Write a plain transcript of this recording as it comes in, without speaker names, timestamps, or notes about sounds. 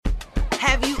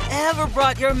Have you ever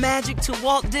brought your magic to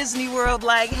Walt Disney World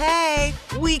like, hey,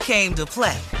 we came to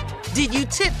play? Did you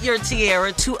tip your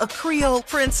tiara to a Creole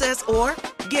princess or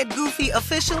get goofy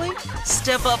officially?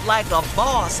 Step up like a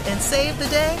boss and save the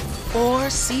day? Or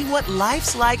see what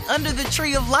life's like under the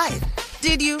tree of life?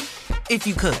 Did you? If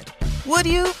you could. Would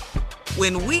you?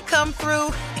 When we come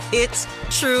through, it's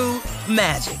true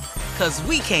magic. 'Cause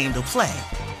we came to play.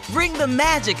 Bring the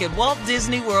magic at Walt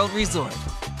Disney World Resort.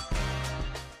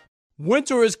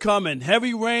 Winter is coming.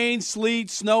 Heavy rain,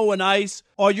 sleet, snow, and ice.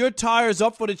 Are your tires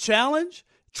up for the challenge?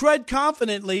 Tread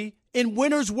confidently in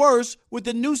winter's worst with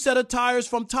the new set of tires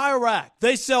from Tire Rack.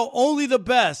 They sell only the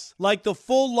best, like the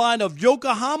full line of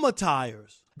Yokohama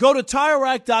tires. Go to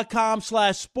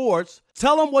TireRack.com/sports.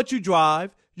 Tell them what you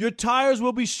drive. Your tires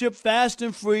will be shipped fast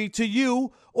and free to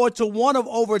you or to one of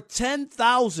over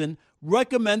 10,000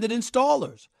 recommended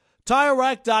installers.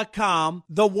 TireRack.com,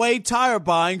 the way tire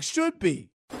buying should be.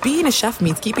 Being a chef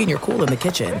means keeping your cool in the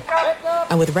kitchen.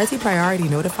 And with Resi Priority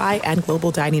Notify and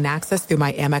Global Dining Access through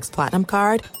my Amex Platinum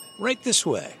card, right this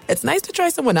way. It's nice to try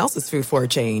someone else's food for a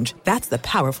change. That's the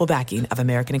powerful backing of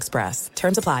American Express.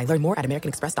 Terms apply. Learn more at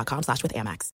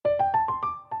americanexpress.com/withAmex.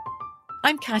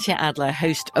 I'm Katya Adler,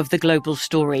 host of The Global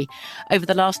Story. Over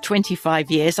the last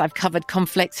 25 years, I've covered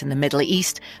conflicts in the Middle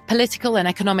East, political and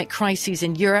economic crises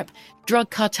in Europe, drug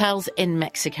cartels in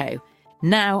Mexico.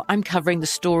 Now I'm covering the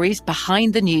stories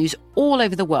behind the news all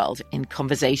over the world in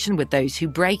conversation with those who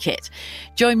break it.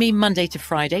 Join me Monday to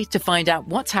Friday to find out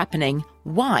what's happening,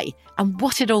 why, and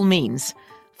what it all means.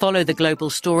 Follow The Global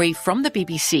Story from the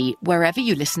BBC wherever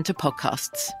you listen to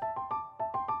podcasts.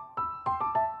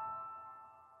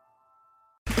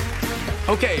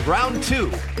 Okay, round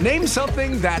two. Name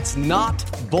something that's not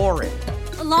boring.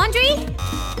 A laundry?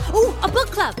 Ooh, a book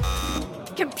club.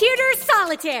 Computer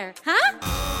solitaire, huh?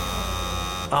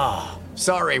 Ah,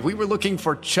 sorry, we were looking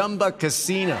for Chumba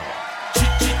Casino.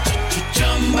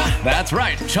 That's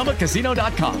right,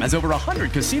 ChumbaCasino.com has over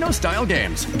 100 casino-style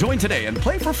games. Join today and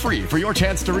play for free for your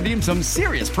chance to redeem some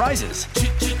serious prizes.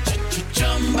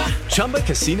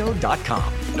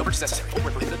 ChumbaCasino.com. No purchase necessary. Void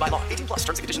where prohibited by law. 18+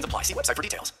 terms and conditions apply. See website for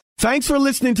details. Thanks for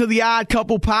listening to the Odd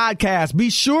Couple podcast. Be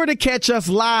sure to catch us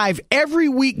live every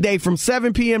weekday from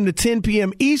 7 p.m. to 10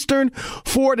 p.m. Eastern,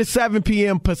 4 to 7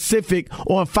 p.m. Pacific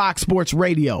on Fox Sports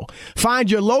Radio.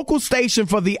 Find your local station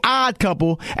for the Odd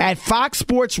Couple at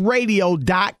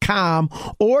foxsportsradio.com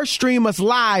or stream us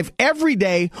live every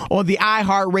day on the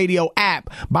iHeartRadio app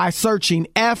by searching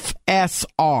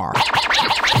FSR. Now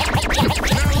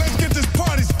let's get this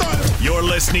party started. You're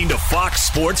listening to Fox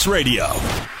Sports Radio.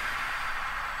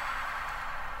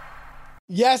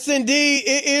 Yes, indeed.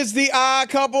 It is the Odd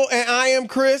Couple, and I am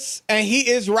Chris, and he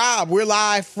is Rob. We're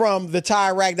live from the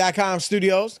TireRack.com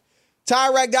studios.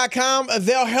 TireRack.com,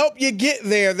 they'll help you get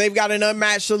there. They've got an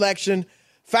unmatched selection,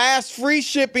 fast, free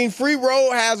shipping, free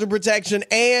road hazard protection,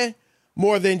 and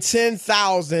more than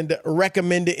 10,000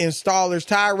 recommended installers.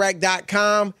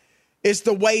 TireRack.com, it's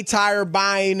the way tire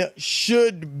buying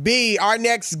should be. Our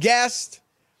next guest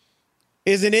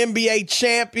is an NBA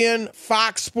champion,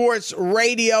 Fox Sports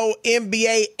Radio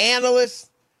NBA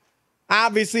analyst,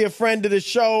 obviously a friend of the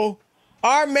show.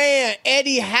 Our man,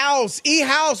 Eddie House.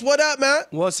 E-House, what up, man?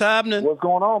 What's happening? What's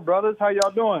going on, brothers? How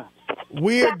y'all doing?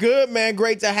 We're good, man.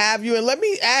 Great to have you. And let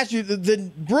me ask you,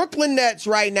 the Brooklyn Nets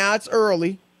right now, it's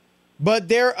early, but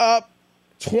they're up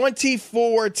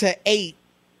 24-8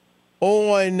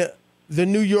 on the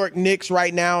New York Knicks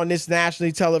right now in this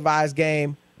nationally televised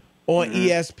game on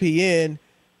ESPN.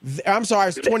 I'm sorry,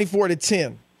 it's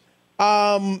 24-10.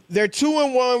 They're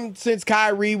 2-1 since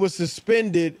Kyrie was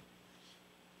suspended.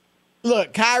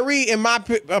 Look, Kyrie, in my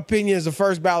opinion, is a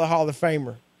first ballot Hall of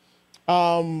Famer.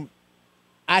 I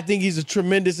think he's a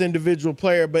tremendous individual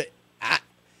player, but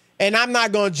I'm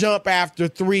not going to jump after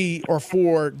 3 or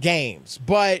 4 games.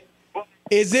 But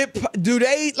do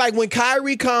they, like when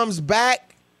Kyrie comes back,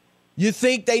 you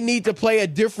think they need to play a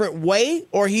different way,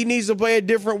 or he needs to play a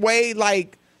different way?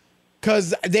 Like,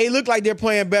 because they look like they're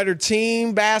playing better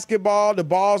team basketball, the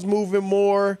ball's moving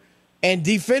more, and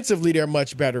defensively they're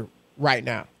much better right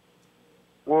now.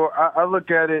 Well, I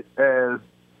look at it as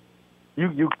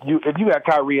you if you got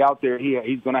Kyrie out there,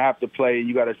 he's going to have to play.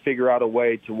 You got to figure out a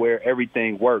way to where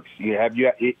everything works. He has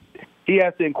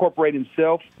to incorporate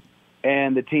himself,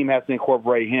 and the team has to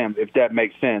incorporate him, if that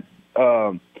makes sense.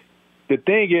 The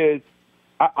thing is,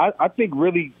 I think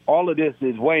really all of this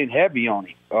is weighing heavy on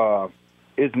him.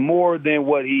 It's more than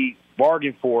what he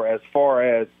bargained for as far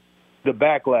as the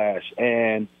backlash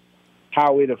and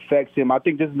how it affects him. I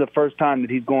think this is the first time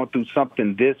that he's going through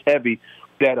something this heavy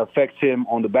that affects him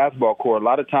on the basketball court. A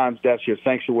lot of times that's your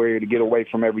sanctuary to get away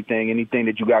from anything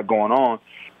that you got going on.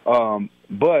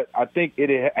 But I think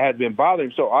it has been bothering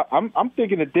him. So I'm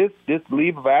thinking that this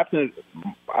leave of absence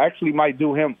actually might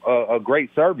do him a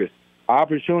great service.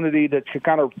 Opportunity to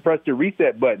kind of press the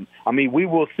reset button. I mean, we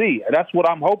will see. That's what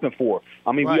I'm hoping for.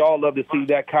 I mean, we all love to see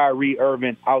that Kyrie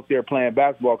Irving out there playing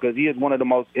basketball because he is one of the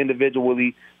most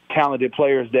individually talented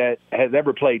players that has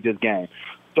ever played this game.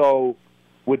 So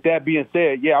with that being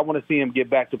said, I want to see him get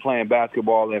back to playing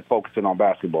basketball and focusing on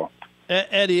basketball.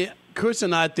 Eddie, Chris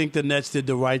and I think the Nets did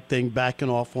the right thing backing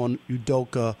off on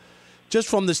Udoka just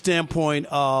from the standpoint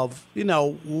of,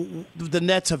 the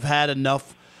Nets have had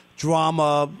enough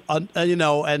drama,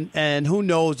 and who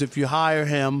knows if you hire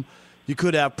him, you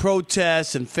could have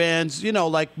protests and fans,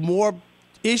 more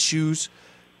issues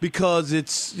because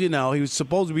it's, he was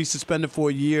supposed to be suspended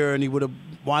for a year and he would have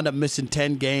wound up missing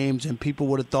 10 games and people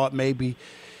would have thought maybe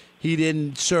he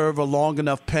didn't serve a long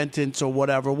enough penance or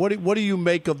whatever. What do you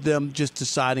make of them just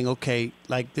deciding, okay,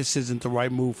 this isn't the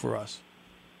right move for us?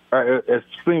 It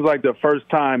seems like the first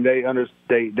time they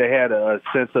had a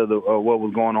sense of what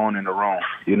was going on in the room.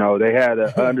 They had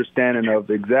an understanding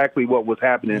of exactly what was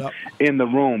happening in the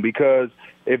room because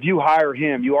if you hire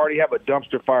him, you already have a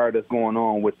dumpster fire that's going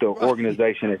on with the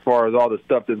organization as far as all the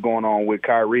stuff that's going on with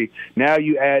Kyrie. Now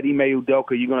you add Ime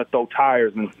Udoka, you're going to throw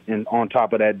tires on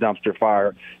top of that dumpster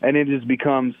fire, and it just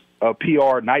becomes a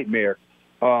PR nightmare.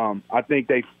 I think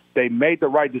they made the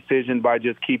right decision by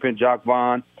just keeping Jacques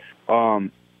Vaughn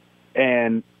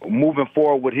and moving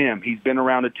forward with him. He's been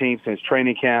around the team since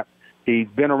training camp. He's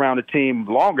been around the team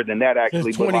longer than that,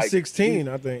 actually. Since 2016,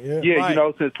 I think. Since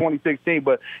 2016.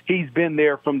 But he's been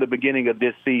there from the beginning of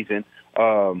this season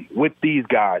with these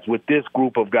guys, with this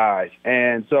group of guys.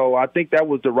 And so I think that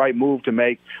was the right move to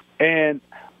make. And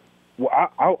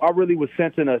I really was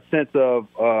sensing a sense of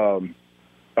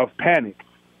panic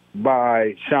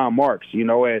by Sean Marks,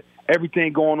 and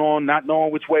everything going on, not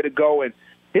knowing which way to go. And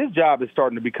his job is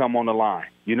starting to become on the line,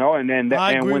 and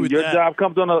when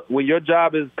your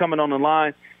job is coming on the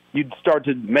line, you start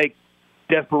to make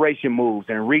desperation moves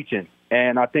and reaching.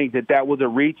 And I think that was a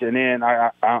reach. And then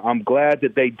I'm glad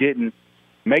that they didn't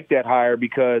make that hire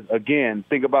because, again,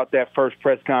 think about that first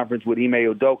press conference with Ime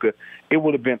Udoka. It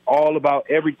would have been all about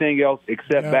everything else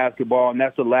except basketball, and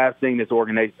that's the last thing this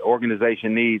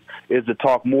organization needs is to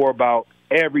talk more about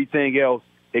everything else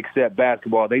except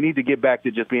basketball. They need to get back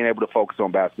to just being able to focus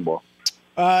on basketball.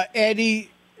 Eddie,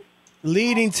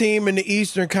 leading team in the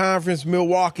Eastern Conference,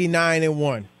 Milwaukee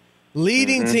 9-1.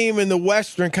 Leading team in the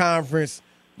Western Conference,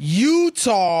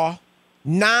 Utah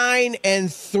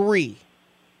 9-3.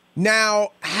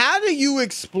 Now, how do you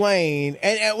explain?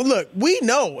 And look, we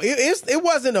know it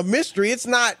wasn't a mystery. It's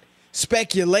not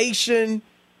speculation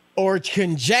or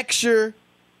conjecture.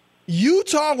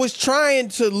 Utah was trying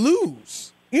to lose.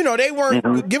 They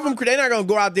weren't give them. They're not going to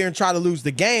go out there and try to lose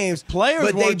the games.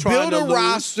 Players, but they built a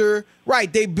roster.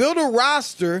 Right, they built a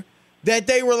roster that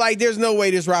they were like, "There's no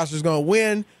way this roster is going to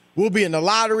win. We'll be in the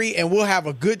lottery, and we'll have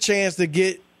a good chance to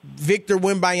get Victor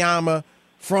Wembanyama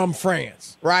from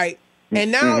France." Right,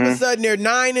 and now all of a sudden they're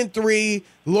 9-3.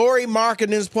 Lauri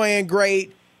Markkanen's playing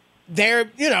great. They're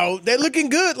looking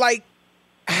good. Like,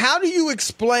 how do you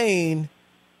explain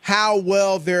how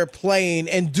well they're playing?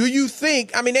 And do you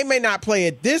think, they may not play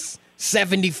at this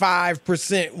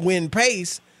 75% win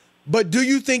pace, but do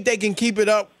you think they can keep it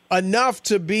up enough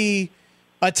to be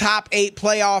a top 8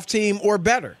 playoff team or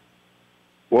better?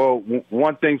 Well,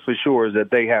 one thing for sure is that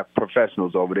they have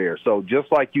professionals over there. So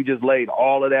just like you just laid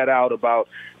all of that out about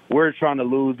we're trying to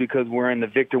lose because we're in the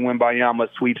Victor Wembanyama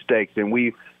sweepstakes, and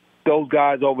those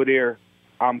guys over there,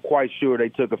 I'm quite sure they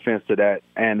took offense to that,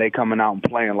 and they coming out and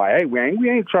playing like, hey, we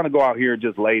ain't trying to go out here and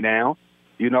just lay down.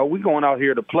 We're going out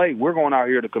here to play. We're going out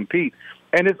here to compete,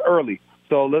 and it's early.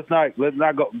 So let's not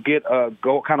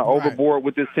go kind of overboard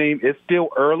with this team. It's still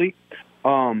early,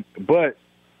 but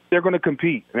they're going to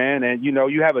compete, man. And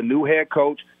you have a new head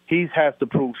coach. He has to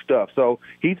prove stuff. So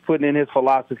he's putting in his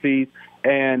philosophies,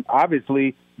 and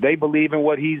obviously they believe in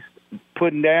what he's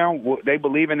putting down. They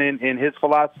believe in his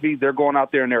philosophy. They're going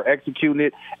out there and they're executing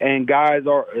it, and guys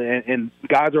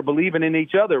are believing in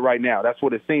each other right now. That's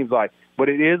what it seems like. But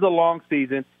it is a long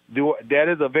season.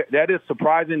 That is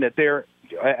surprising that they're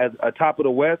at a top of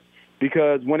the West,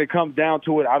 because when it comes down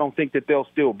to it, I don't think that they'll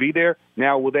still be there.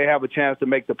 Now, will they have a chance to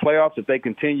make the playoffs if they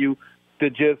continue to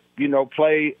just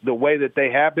play the way that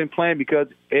they have been playing? Because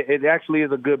it actually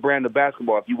is a good brand of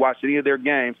basketball. If you watch any of their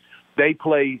games, they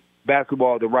play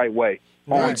basketball the right way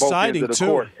on both ends of the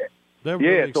court. They're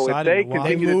really so if they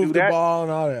continue to do the that, ball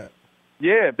and all that.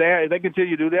 Yeah, if they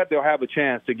continue to do that, they'll have a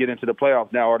chance to get into the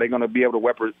playoffs. Now, are they going to be able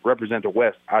to represent the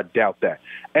West? I doubt that.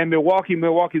 And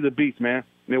Milwaukee's a beast, man.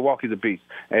 Milwaukee's a beast,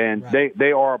 and right.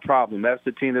 they are a problem. That's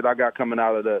the team that I got coming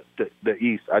out of the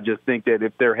East. I just think that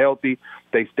if they're healthy,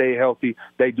 they stay healthy,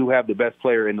 they do have the best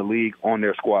player in the league on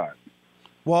their squad.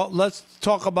 Well, let's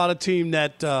talk about a team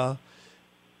that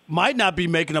might not be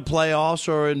making the playoffs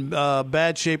or in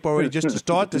bad shape already just to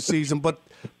start the season,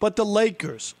 but the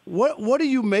Lakers. What do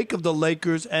you make of the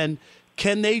Lakers, and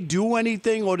can they do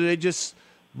anything, or do they just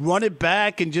run it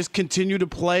back and just continue to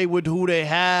play with who they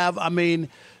have? I mean,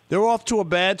 they're off to a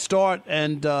bad start,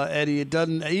 and Eddie, it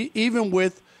doesn't even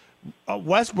with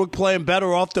Westbrook playing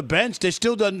better off the bench, they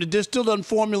still doesn't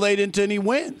formulate into any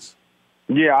wins.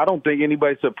 Yeah, I don't think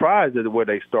anybody's surprised at where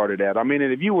they started at. I mean,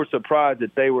 and if you were surprised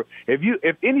that they were,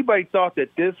 if anybody thought that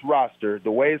this roster,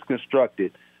 the way it's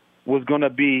constructed, was going to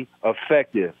be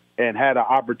effective and had an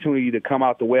opportunity to come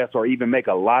out the West or even make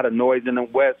a lot of noise in the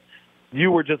West, you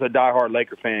were just a diehard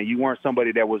Laker fan. You weren't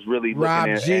somebody that was really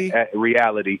looking at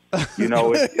reality, you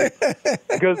know,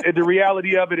 because the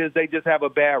reality of it is they just have a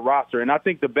bad roster. And I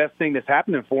think the best thing that's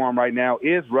happening for him right now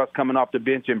is Russ coming off the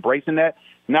bench, embracing that,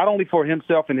 not only for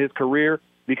himself and his career,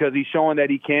 because he's showing that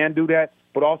he can do that,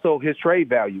 but also his trade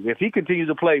value. If he continues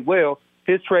to play well,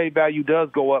 his trade value does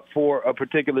go up for a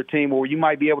particular team where you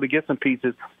might be able to get some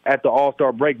pieces at the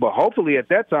All-Star break. But hopefully at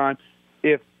that time,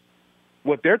 if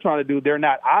what they're trying to do, they're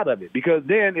not out of it. Because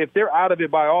then if they're out of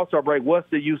it by All-Star break, what's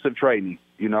the use of trading,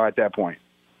 you know, at that point?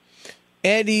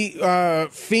 Eddie,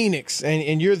 Phoenix,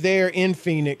 and you're there in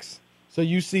Phoenix, so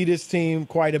you see this team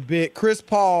quite a bit. Chris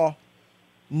Paul,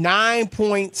 9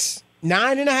 points,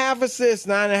 9.5 assists,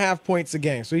 9.5 points a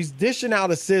game. So he's dishing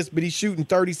out assists, but he's shooting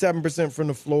 37% from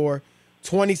the floor,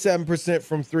 27%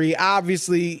 from three.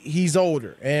 Obviously, he's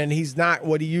older, and he's not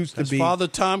what he used to be. Father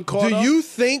Time caught Do up? you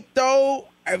think, though,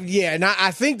 yeah, and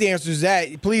I think the answer is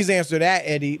that. Please answer that,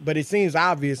 Eddie, but it seems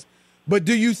obvious. But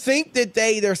do you think that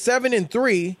they're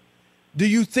 7-3, do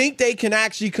you think they can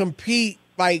actually compete,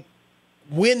 like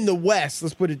win the West,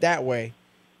 let's put it that way,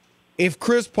 if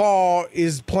Chris Paul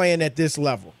is playing at this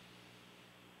level?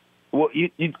 Well,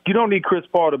 you don't need Chris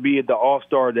Paul to be the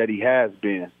all-star that he has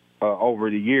been over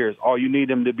the years. All you need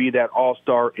him to be that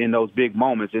all-star in those big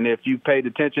moments. And if you paid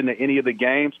attention to any of the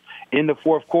games, in the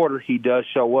fourth quarter, he does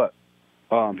show up.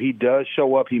 He does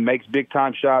show up. He makes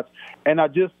big-time shots. And I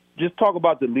just talk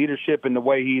about the leadership and the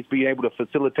way he's being able to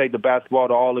facilitate the basketball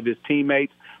to all of his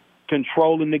teammates,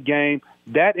 controlling the game.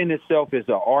 That in itself is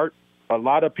an art. A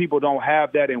lot of people don't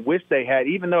have that and wish they had,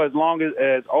 even though as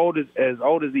old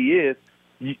as he is,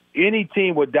 any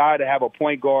team would die to have a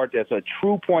point guard that's a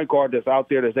true point guard that's out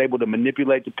there that's able to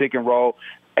manipulate the pick and roll,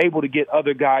 able to get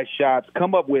other guys' shots,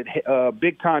 come up with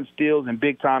big-time steals and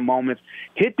big-time moments,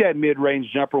 hit that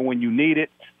mid-range jumper when you need it.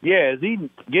 Yeah, is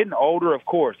he getting older? Of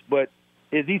course, but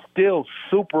is he still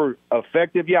super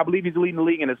effective? Yeah, I believe he's leading the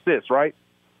league in assists, right?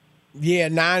 Yeah,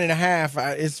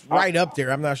 9.5. It's right up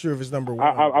there. I'm not sure if it's number one.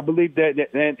 I believe that,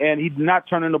 and he's not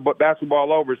turning the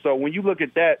basketball over. So when you look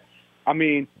at that, I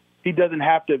mean, he doesn't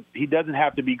have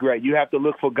to be great. You have to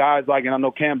look for guys like, and I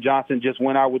know Cam Johnson just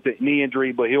went out with the knee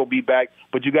injury, but he'll be back.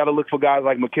 But you got to look for guys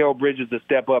like Mikal Bridges to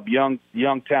step up, young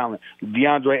talent,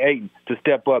 DeAndre Ayton to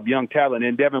step up, young talent,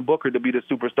 and Devin Booker to be the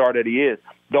superstar that he is.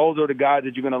 Those are the guys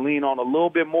that you're going to lean on a little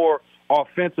bit more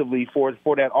offensively for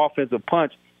that offensive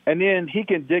punch. And then he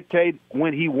can dictate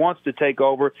when he wants to take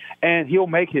over, and he'll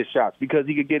make his shots because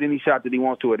he can get any shot that he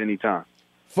wants to at any time.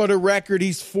 For the record,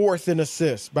 he's fourth in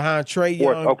assists behind Trae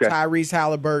Young, Tyrese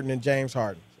Halliburton, and James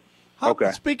Harden.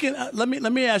 Speaking, let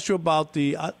me ask you about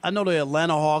I know the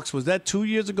Atlanta Hawks. Was that 2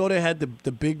 years ago? They had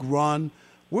the big run.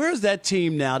 Where is that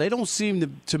team now? They don't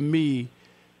seem to me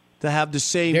to have the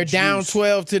same. They're juice. down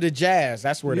 12 to the Jazz.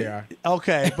 That's where they are.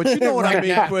 Okay, but you know what I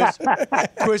mean, Chris.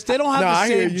 Chris, they don't have the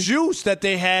same juice that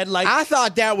they had. Like I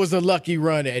thought that was a lucky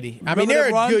run, Eddie. I mean, they're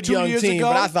a good young team,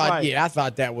 but I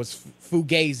thought that was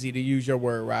fugazi, to use your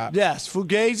word, Rob. Yes,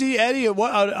 fugazi, Eddie.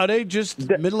 What are they? Just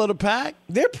middle of the pack?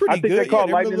 They're pretty good. I think they call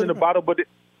lightning in the bottle, but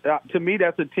to me,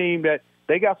 that's a team that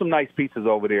they got some nice pieces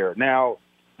over there. Now,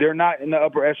 they're not in the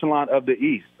upper echelon of the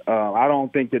East. I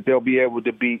don't think that they'll be able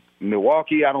to beat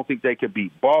Milwaukee. I don't think they could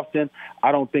beat Boston.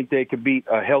 I don't think they could beat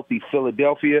a healthy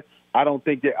Philadelphia. I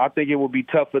think it will be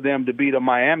tough for them to beat a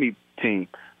Miami team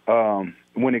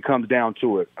when it comes down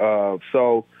to it.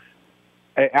 So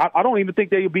I don't even think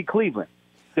they will beat Cleveland.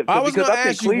 I was going to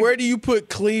ask you, where do you put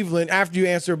Cleveland after you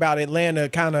answer about Atlanta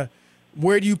kind of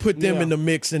Where do you put them in the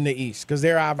mix in the East? Because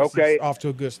they're obviously off to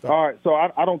a good start. All right, so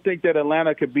I don't think that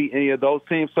Atlanta could beat any of those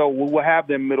teams, so we will have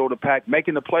them middle of the pack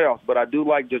making the playoffs. But I do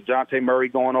like DeJounte Murray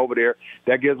going over there.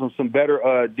 That gives them some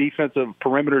better defensive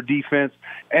perimeter defense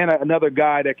and another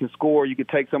guy that can score. You can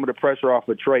take some of the pressure off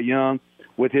of Trae Young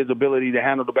with his ability to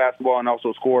handle the basketball and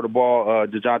also score the ball,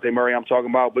 DeJounte Murray I'm talking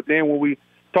about. But then when we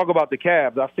talk about the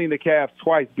Cavs, I've seen the Cavs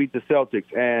twice beat the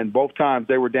Celtics, and both times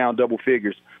they were down double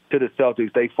figures to the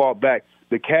Celtics. They fought back.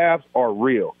 The Cavs are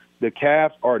real. The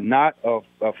Cavs are not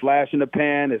a flash in the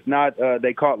pan. It's not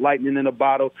they caught lightning in a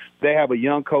bottle. They have a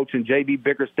young coach in J.B.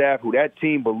 Bickerstaff who that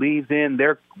team believes in.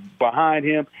 They're behind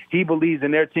him. He believes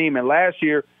in their team. And last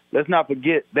year, let's not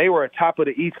forget, they were at top of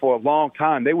the East for a long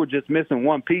time. They were just missing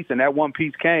one piece, and that one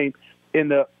piece came in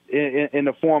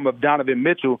the form of Donovan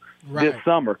Mitchell this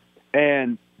summer.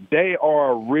 And they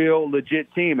are a real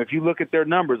legit team. If you look at their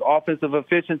numbers, offensive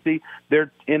efficiency,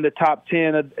 they're in the top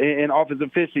 10 in offensive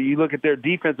efficiency. You look at their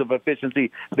defensive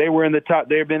efficiency, they were in the top.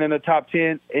 They've been in the top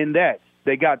 10 in that.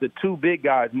 They got the two big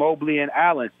guys, Mobley and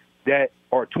Allen, that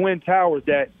are twin towers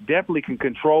that definitely can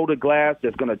control the glass.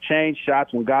 That's going to change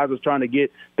shots when guys are trying to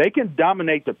get. They can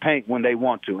dominate the paint when they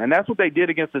want to, and that's what they did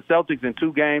against the Celtics in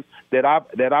two games that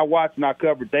I watched and I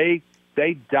covered. They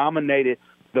dominated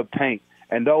the paint.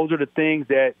 And those are the things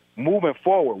that, moving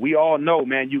forward, we all know,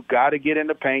 man, you got to get in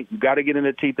the paint. You got to get in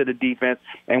the teeth of the defense.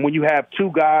 And when you have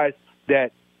two guys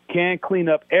that can clean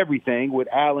up everything with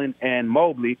Allen and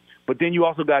Mobley, but then you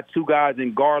also got two guys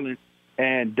in Garland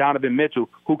and Donovan Mitchell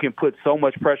who can put so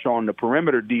much pressure on the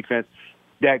perimeter defense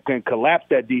that can collapse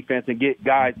that defense and get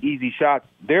guys easy shots.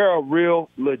 They're a real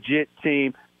legit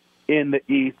team in the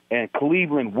East, and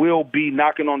Cleveland will be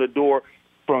knocking on the door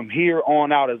from here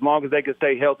on out. As long as they can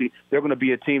stay healthy, they're going to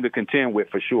be a team to contend with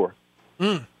for sure.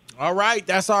 All right,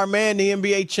 that's our man, the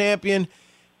NBA champion,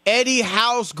 Eddie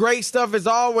House. Great stuff as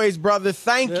always, brother.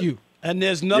 Thank you. And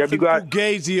there's nothing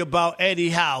fugazi about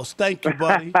Eddie House. Thank you,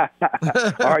 buddy. All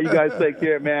right, you guys take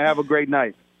care, man. Have a great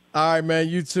night. All right, man,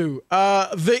 you too.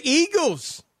 The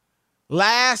Eagles,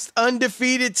 last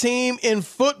undefeated team in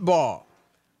football.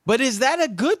 But is that a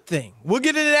good thing? We'll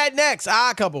get into that next.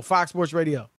 Odd Couple, Fox Sports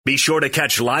Radio. Be sure to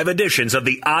catch live editions of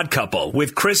The Odd Couple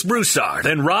with Chris Broussard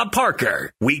and Rob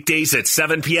Parker. Weekdays at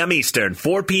 7 p.m. Eastern,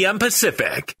 4 p.m.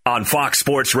 Pacific on Fox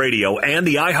Sports Radio and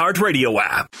the iHeartRadio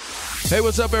app. Hey,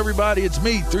 what's up, everybody? It's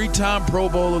me, three-time Pro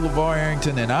Bowler LeVar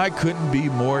Arrington, and I couldn't be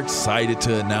more excited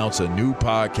to announce a new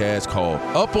podcast called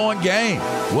Up On Game.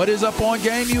 What is Up On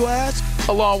Game, you ask?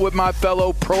 Along with my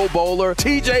fellow Pro Bowler,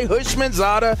 TJ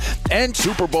Hushmanzada, and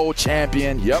Super Bowl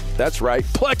champion, yep, that's right,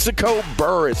 Plexico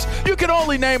Burress. You can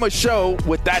only name a show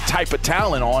with that type of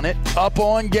talent on it. Up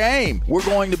On Game. We're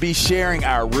going to be sharing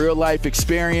our real-life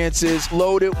experiences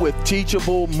loaded with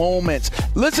teachable moments.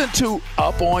 Listen to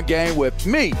Up On Game with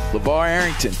me, LeVar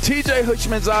Arrington, TJ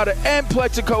Hushmanzada, and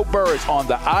Plexico Burress on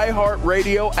the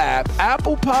iHeartRadio app,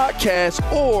 Apple Podcasts,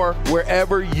 or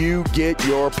wherever you get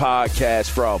your podcasts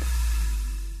from.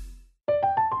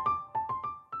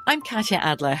 I'm Katya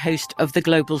Adler, host of The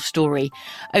Global Story.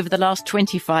 Over the last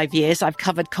 25 years, I've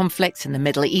covered conflicts in the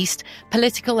Middle East,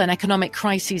 political and economic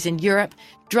crises in Europe,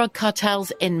 drug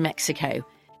cartels in Mexico.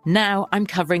 Now I'm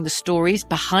covering the stories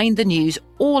behind the news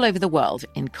all over the world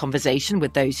in conversation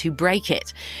with those who break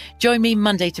it. Join me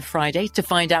Monday to Friday to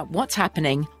find out what's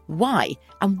happening, why,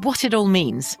 and what it all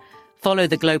means. Follow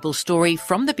The Global Story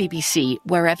from the BBC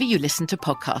wherever you listen to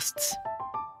podcasts.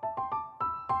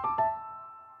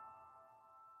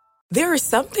 There are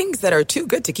some things that are too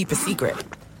good to keep a secret.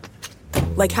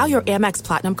 Like how your Amex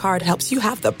Platinum card helps you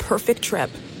have the perfect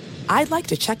trip. I'd like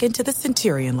to check into the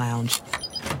Centurion Lounge.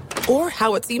 Or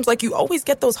how it seems like you always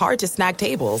get those hard-to-snag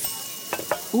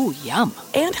tables. Ooh, yum.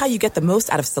 And how you get the most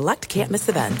out of select can't-miss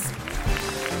events.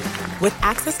 With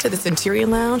access to the Centurion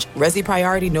Lounge, Resi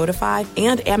Priority Notify,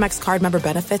 and Amex card member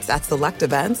benefits at select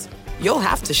events, you'll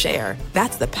have to share.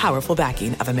 That's the powerful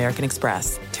backing of American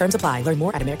Express. Terms apply. Learn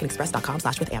more at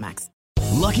americanexpress.com/withAmex.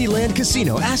 Lucky Land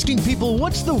Casino, asking people,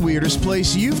 what's the weirdest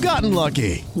place you've gotten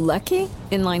lucky? Lucky?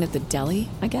 In line at the deli,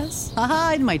 I guess?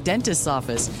 Aha, in my dentist's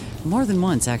office. More than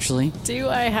once, actually. Do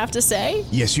I have to say?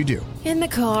 Yes, you do. In the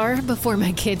car before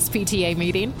my kids' PTA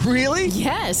meeting. Really?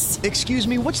 Yes. Excuse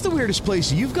me, what's the weirdest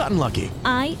place you've gotten lucky?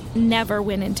 I never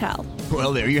win and tell.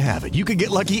 Well, there you have it. You can get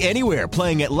lucky anywhere,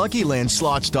 playing at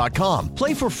LuckyLandSlots.com.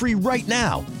 Play for free right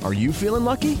now. Are you feeling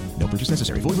lucky? No purchase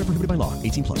necessary. Void where prohibited by law.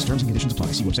 18+. Terms and conditions apply.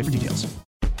 See website for details.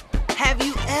 Have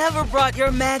you ever brought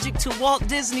your magic to Walt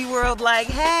Disney World like,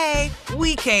 hey,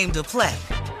 we came to play?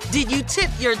 Did you tip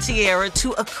your tiara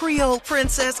to a Creole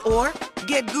princess or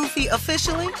Get goofy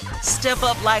officially? Step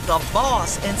up like a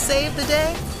boss and save the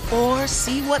day? Or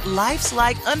see what life's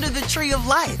like under the tree of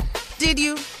life? Did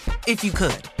you? If you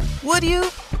could. Would you?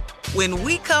 When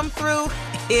we come through,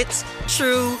 it's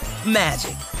true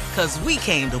magic. 'Cause we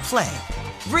came to play.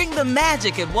 Bring the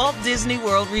magic at Walt Disney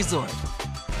World Resort.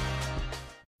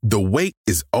 The wait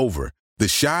is over. The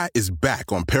Chi is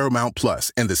back on Paramount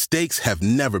Plus, and the stakes have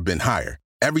never been higher.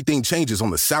 Everything changes on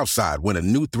the South Side when a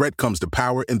new threat comes to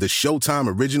power in the Showtime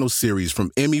original series from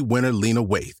Emmy winner Lena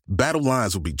Waithe. Battle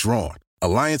lines will be drawn,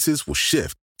 alliances will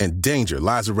shift, and danger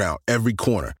lies around every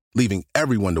corner, leaving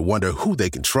everyone to wonder who they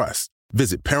can trust.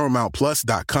 Visit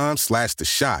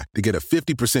ParamountPlus.com/The Chi to get a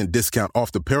 50% discount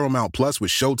off the Paramount Plus with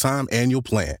Showtime annual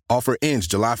plan. Offer ends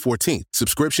July 14th.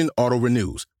 Subscription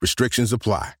auto-renews. Restrictions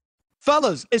apply.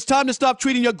 Fellas, it's time to stop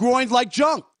treating your groins like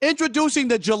junk. Introducing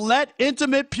the Gillette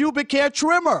Intimate Pubic Hair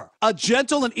Trimmer, a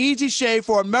gentle and easy shave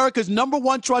for America's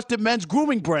 #1 trusted men's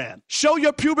grooming brand. Show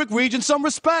your pubic region some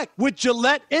respect with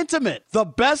Gillette Intimate, the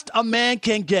best a man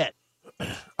can get.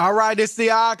 All right, it's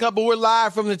the Odd Couple. We're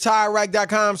live from the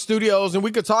TireRack.com studios, and we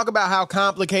could talk about how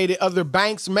complicated other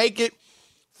banks make it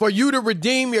for you to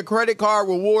redeem your credit card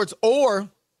rewards, or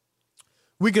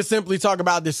we could simply talk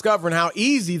about discovering how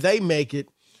easy they make it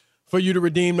for you to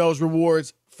redeem those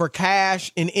rewards for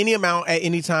cash in any amount at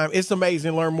any time. It's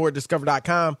amazing. Learn more at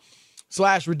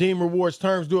discover.com/redeem rewards.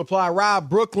 Terms do apply. Rob,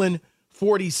 Brooklyn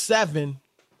 47,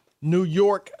 New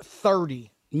York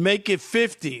 30. Make it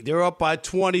 50. They're up by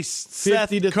 20. 50 Seth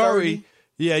to Curry. 30.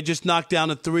 Yeah, just knocked down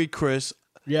a 3, Chris.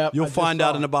 Yep, You'll find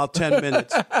out in about 10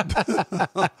 minutes.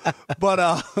 But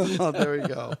there we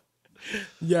go.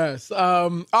 Yes.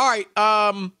 All right.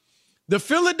 The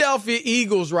Philadelphia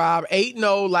Eagles, Rob,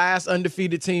 8-0, last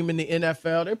undefeated team in the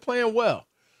NFL. They're playing well.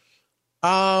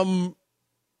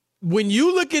 When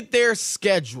you look at their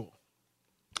schedule,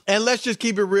 and let's just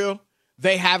keep it real,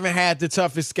 they haven't had the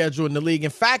toughest schedule in the league.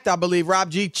 In fact, I believe Rob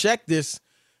G checked this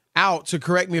out to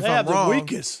correct me if I'm wrong. The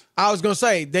weakest. I was going to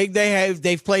say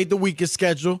they've played the weakest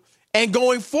schedule, and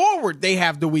going forward they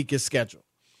have the weakest schedule.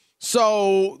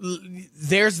 So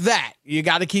there's that. You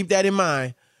got to keep that in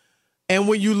mind. And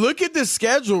when you look at the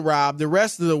schedule, Rob, the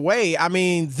rest of the way, I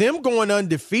mean, them going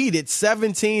undefeated,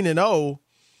 17-0,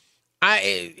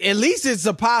 at least it's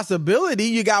a possibility.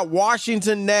 You got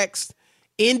Washington next,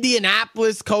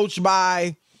 Indianapolis, coached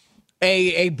by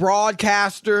a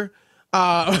broadcaster,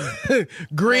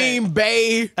 Green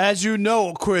Bay. As you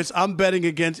know, Chris, I'm betting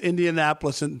against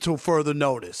Indianapolis until further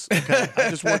notice. Okay? I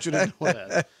just want you to know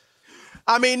that.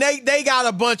 I mean, they got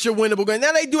a bunch of winnable games.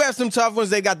 Now, they do have some tough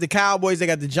ones. They got the Cowboys. They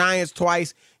got the Giants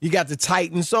twice. You got the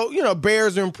Titans. So,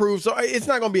 Bears are improved. So, it's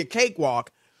not going to be a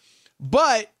cakewalk.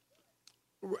 But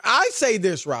I say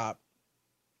this, Rob.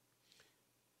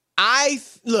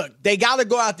 Look, they got to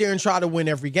go out there and try to win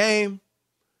every game.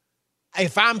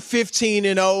 If I'm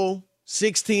 15-0,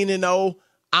 16-0,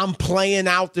 I'm playing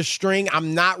out the string.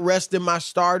 I'm not resting my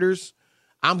starters.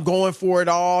 I'm going for it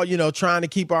all, trying to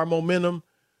keep our momentum.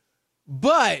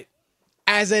 But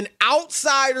as an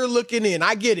outsider looking in,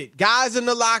 I get it. Guys in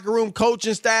the locker room,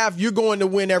 coaching staff, you're going to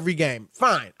win every game.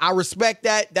 Fine. I respect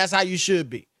that. That's how you should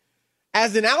be.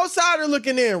 As an outsider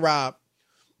looking in, Rob,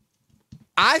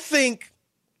 I think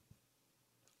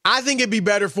it'd be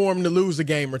better for him to lose a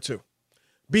game or two.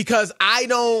 Because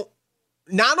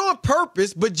not on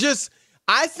purpose, but just,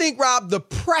 I think, Rob, the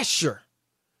pressure,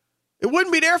 it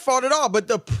wouldn't be their fault at all, but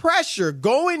the pressure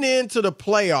going into the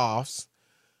playoffs,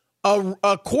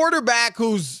 a quarterback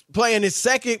who's playing his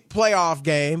second playoff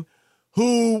game,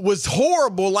 who was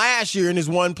horrible last year in his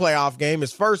one playoff game,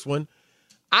 his first one.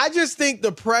 I just think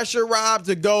the pressure, Rob,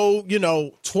 to go,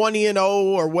 20-0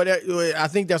 or whatever, I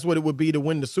think that's what it would be to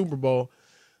win the Super Bowl.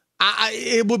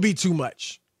 It would be too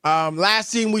much. Last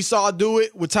team we saw do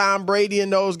it with Tom Brady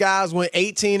and those guys went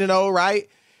 18-0, right?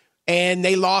 And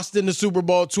they lost in the Super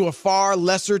Bowl to a far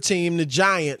lesser team, the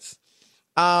Giants.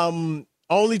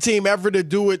 Only team ever to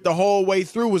do it the whole way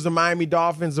through was the Miami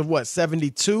Dolphins of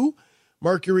 72?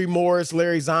 Mercury Morris,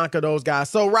 Larry Zonka, those guys.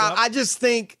 So, Rob, I just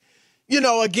think,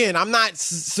 again, I'm not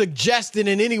suggesting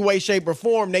in any way, shape, or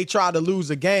form they try to lose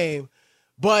a game.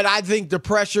 But I think the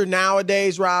pressure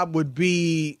nowadays, Rob, would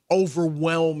be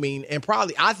overwhelming and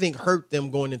probably, I think, hurt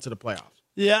them going into the playoffs.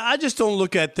 Yeah, I just don't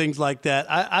look at things like that.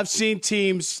 I've seen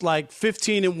teams like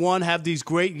 15-1 have these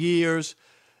great years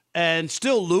and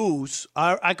still lose.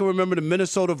 I can remember the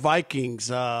Minnesota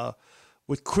Vikings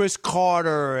with Chris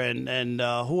Carter and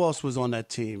who else was on that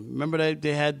team? Remember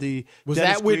they had the was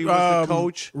Dennis that with Green was the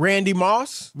coach? Randy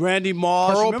Moss? Randy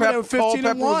Moss. Pearl Remember they were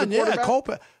 15-1. Yeah,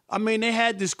 Culpepper. I mean, they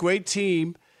had this great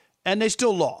team and they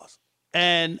still lost.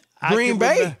 And Green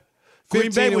Bay.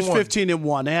 Green Bay was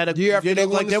 15-1. They had a year after they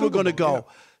looked like won they the were Super going to Bowl, go.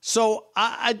 So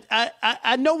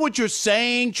I know what you're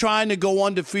saying, trying to go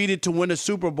undefeated to win a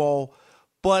Super Bowl,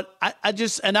 but I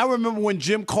remember when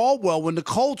Jim Caldwell, when the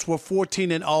Colts were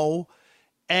 14-0,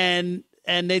 and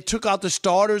they took out the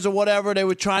starters or whatever, they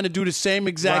were trying to do the same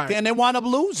exact thing, and they wound up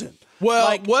losing.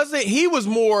 Well, he was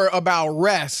more about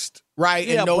rest, right?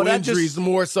 Yeah, and no but injuries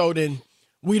more so than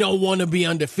we don't want to be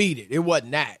undefeated. It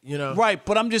wasn't that, Right,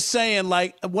 but I'm just saying,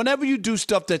 like, whenever you do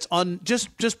stuff that's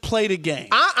just play the game.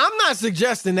 I'm not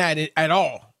suggesting that at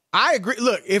all. I agree.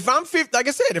 Look, if I'm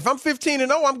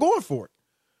 15-0, I'm going for it.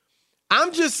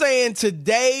 I'm just saying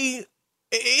today,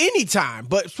 anytime,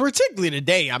 but particularly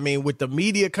today, I mean, with the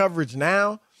media coverage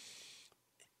now,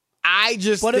 I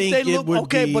just think it would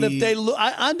be. But if they lose,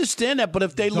 I understand that. But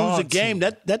if they lose a game,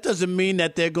 that doesn't mean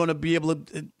that they're going to be able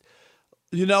to,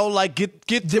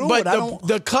 get through but it.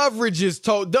 The coverage is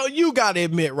told. You got to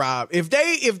admit, Rob, if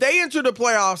they enter the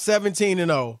playoffs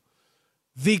 17-0,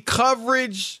 the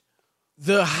coverage,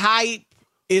 the hype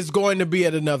is going to be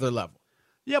at another level.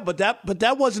 Yeah, but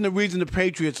that wasn't the reason the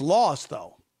Patriots lost,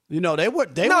 though. They were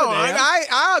there.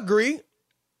 I agree.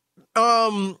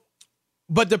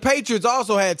 But the Patriots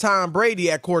also had Tom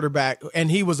Brady at quarterback, and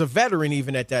he was a veteran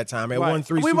even at that time. Won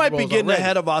 3 Super Bowls. We might be getting already.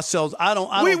 ahead of ourselves. We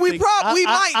might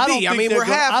be. I mean, we're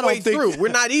halfway through. We're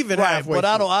not even halfway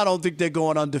but through. I don't think they're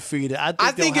going undefeated.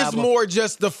 I think it's more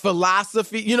just the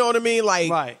philosophy. You know what I mean?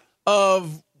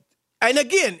 And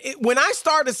again, when I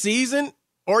start a season,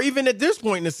 or even at this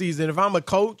point in the season, if I'm a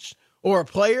coach or a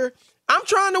player, I'm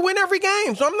trying to win every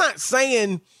game. So I'm not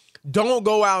saying don't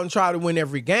go out and try to win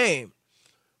every game.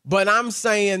 But I'm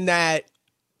saying that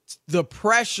the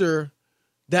pressure,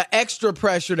 the extra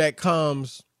pressure that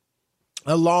comes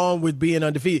along with being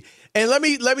undefeated. And let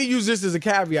me use this as a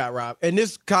caveat, Rob. And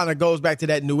this kind of goes back to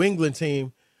that New England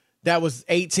team that was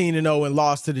 18-0 and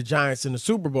lost to the Giants in the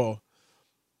Super Bowl.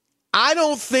 I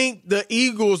don't think the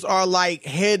Eagles are like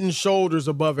head and shoulders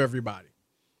above everybody.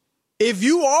 If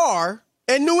you are,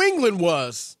 and New England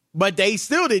was, but they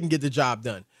still didn't get the job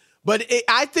done. But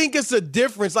I think it's a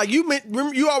difference. Like you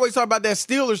always talk about that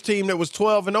Steelers team that was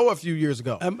 12-0 a few years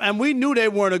ago. And we knew they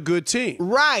weren't a good team.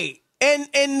 Right. And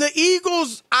the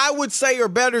Eagles, I would say, are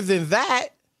better than that.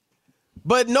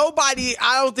 But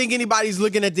I don't think anybody's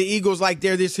looking at the Eagles like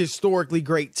they're this historically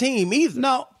great team either.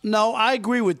 No, I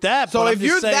agree with that. So if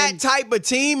you're that type of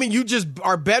team and you just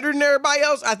are better than everybody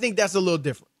else, I think that's a little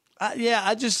different.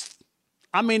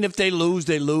 If they lose,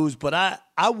 they lose. But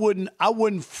I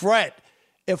wouldn't fret.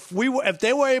 If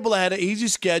they were able to have an easy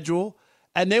schedule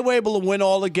and they were able to win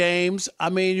all the games, I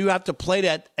mean, you have to play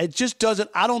that. It just doesn't.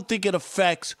 I don't think it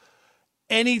affects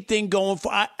anything going for.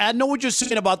 I know what you're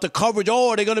saying about the coverage.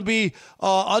 Oh, they're going to be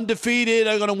undefeated.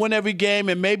 They're going to win every game,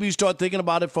 and maybe you start thinking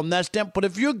about it from that standpoint. But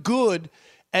if you're good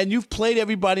and you've played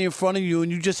everybody in front of you and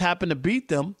you just happen to beat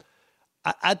them,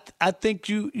 I think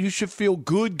you should feel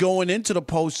good going into the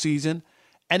postseason.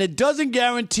 And it doesn't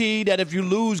guarantee that if you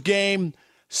lose game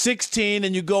 16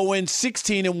 and you go in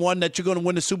 16-1 that you're going to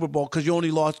win the Super Bowl because you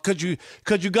only lost because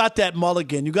you got that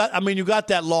mulligan. You got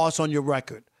that loss on your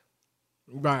record.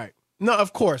 Right. No,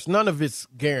 of course, none of it's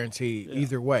guaranteed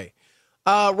either way.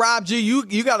 Rob G,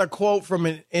 you got a quote from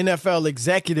an NFL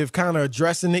executive kind of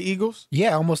addressing the Eagles?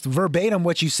 Yeah, almost verbatim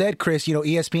what you said, Chris.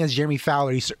 ESPN's Jeremy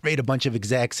Fowler, he surveyed a bunch of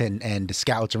execs and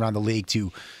scouts around the league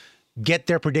to get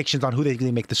their predictions on who they're going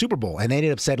to make the Super Bowl. And they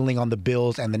ended up settling on the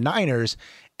Bills and the Niners.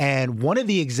 And one of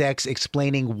the execs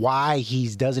explaining why he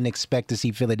doesn't expect to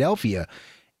see Philadelphia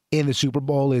in the Super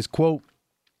Bowl is, quote,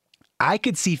 I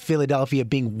could see Philadelphia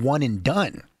being one and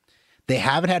done. They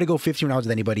haven't had to go 15 rounds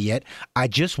with anybody yet. I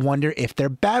just wonder if they're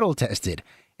battle tested.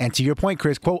 And to your point,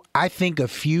 Chris, quote, I think a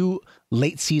few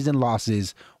late season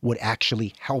losses would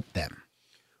actually help them.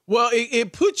 Well,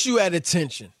 it puts you at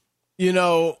attention, in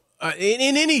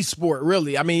any sport,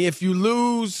 really. I mean, if you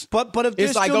lose, but if they're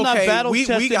still not battle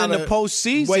tested in the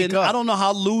postseason, I don't know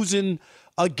how losing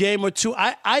a game or two.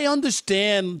 I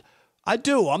understand. I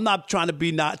do. I'm not trying to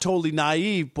be not totally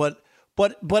naive, but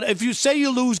if you say you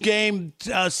lose game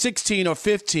 16 or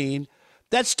 15,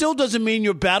 that still doesn't mean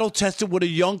you're battle tested with a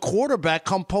young quarterback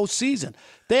come postseason.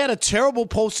 They had a terrible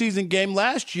postseason game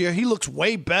last year. He looks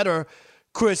way better,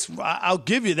 Chris. I'll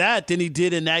give you that than he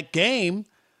did in that game.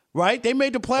 Right? They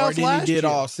made the playoffs last year. He did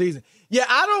all season. Yeah,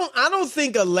 I don't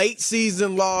think a late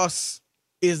season loss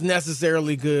is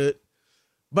necessarily good,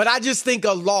 but I just think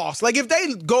a loss. Like if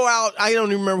they go out, I don't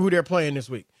even remember who they're playing this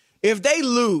week. If they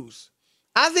lose,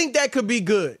 I think that could be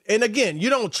good. And again, you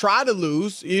don't try to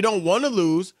lose. You don't want to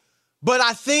lose. But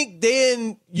I think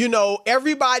then,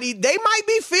 everybody, they might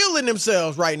be feeling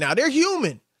themselves right now. They're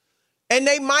human. And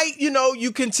they might,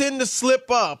 you can tend to slip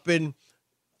up. And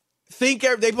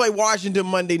they play Washington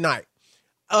Monday night.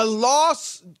 A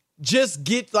loss just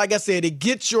like I said, it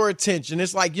gets your attention.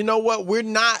 It's like, you know what? We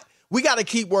got to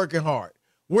keep working hard.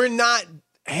 We're not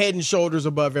head and shoulders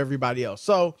above everybody else.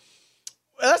 So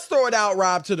let's throw it out,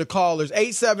 Rob, to the callers.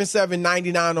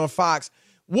 877-99 on Fox.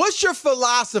 What's your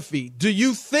philosophy? Do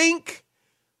you think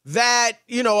that,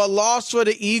 a loss for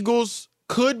the Eagles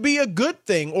could be a good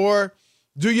thing? Or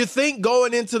do you think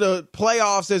going into the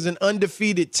playoffs as an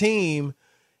undefeated team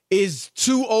is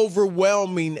too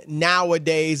overwhelming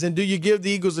nowadays? And do you give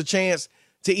the Eagles a chance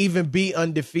to even be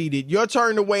undefeated? Your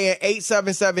turn to weigh in,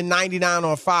 877-99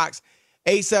 on Fox,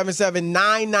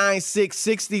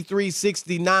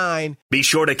 877-996-6369. Be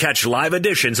sure to catch live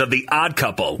editions of The Odd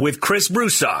Couple with Chris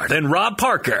Broussard and Rob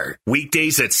Parker.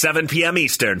 Weekdays at 7 p.m.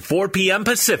 Eastern, 4 p.m.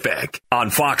 Pacific on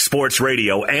Fox Sports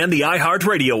Radio and the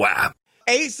iHeartRadio app.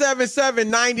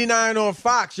 877-99 on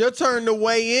Fox. Your turn to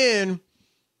weigh in.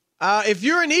 If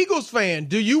you're an Eagles fan,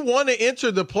 do you want to enter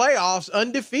the playoffs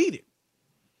undefeated?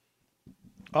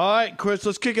 All right, Chris,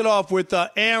 let's kick it off with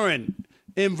Aaron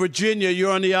in Virginia.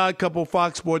 You're on the Odd Couple,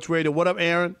 Fox Sports Radio. What up,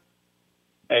 Aaron?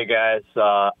 Hey, guys.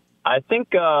 I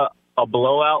think a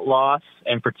blowout loss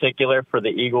in particular for the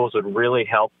Eagles would really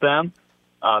help them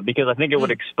because I think it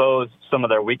would expose some of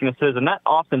their weaknesses. And that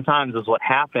oftentimes is what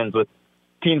happens with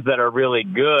teams that are really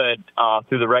good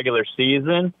through the regular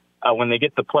season. When they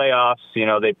get the playoffs,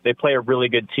 they play a really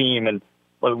good team. And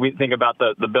we think about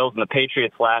the Bills and the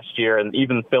Patriots last year and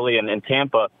even Philly and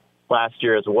Tampa last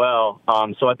year as well.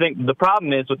 So I think the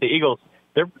problem is with the Eagles,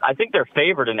 I think they're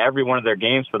favored in every one of their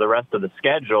games for the rest of the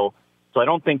schedule. So I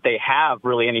don't think they have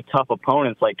really any tough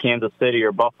opponents like Kansas City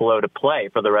or Buffalo to play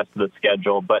for the rest of the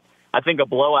schedule. But I think a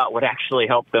blowout would actually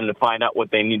help them to find out what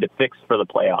they need to fix for the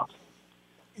playoffs.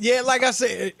 Yeah, like I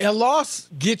said, a loss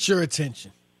gets your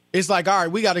attention. It's like, all right,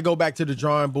 we got to go back to the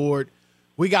drawing board.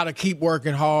 We got to keep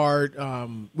working hard.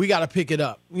 We got to pick it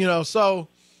up. So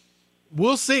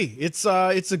we'll see. It's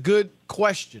a good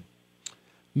question.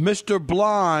 Mr.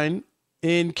 Blind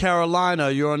in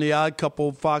Carolina, you're on the Odd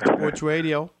Couple, Fox Sports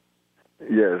Radio.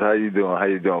 Yes, how you doing?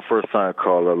 First time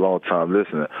caller, long time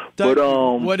listener. But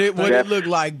what it look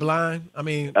like, Blind? I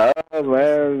mean,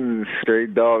 man,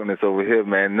 straight darkness over here,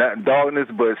 man. Not darkness,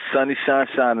 but sunny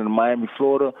sunshine in Miami,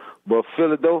 Florida. But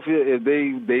Philadelphia, if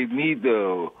they need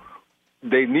to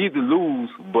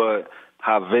lose, but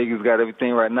how Vegas got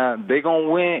everything right now, they gonna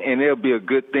win, and it'll be a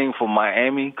good thing for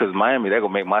Miami because Miami, they're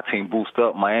gonna make my team boost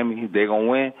up. Miami, they gonna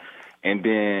win, and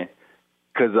then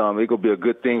because it gonna be a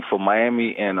good thing for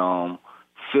Miami and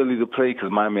Philly to play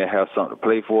because Miami will have something to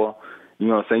play for. You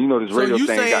know what I'm saying? This radio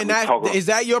thing got me talking. Is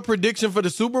that your prediction for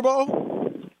the Super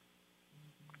Bowl?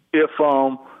 If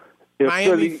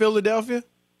Miami, Philadelphia.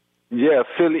 Yeah,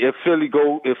 if Philly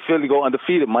go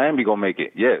undefeated, Miami gonna make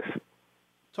it. Yes.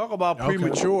 Talk about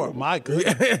premature. My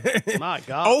goodness. My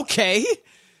God. Okay.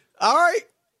 All right.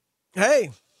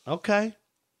 Hey. Okay.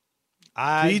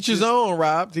 To each his own,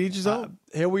 Rob. To each his own.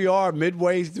 Here we are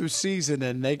midway through season,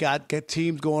 and they got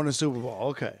teams going to Super Bowl.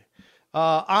 Okay.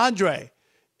 Andre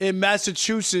in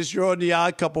Massachusetts, you're on the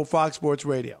Odd Couple, Fox Sports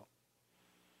Radio.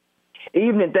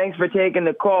 Evening. Thanks for taking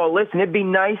the call. Listen, it'd be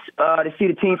nice to see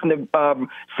the team from the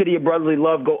city of brotherly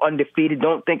love go undefeated.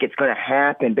 Don't think it's going to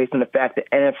happen based on the fact that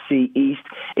NFC East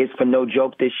is for no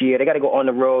joke this year. They got to go on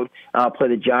the road, play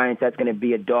the Giants. That's going to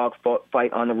be a dog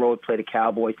fight on the road, play the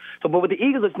Cowboys. But with the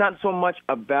Eagles, it's not so much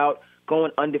about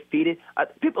going undefeated. A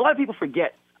lot of people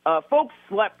forget. Folks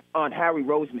slept on Harry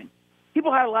Roseman.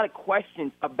 People had a lot of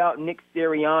questions about Nick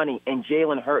Sirianni and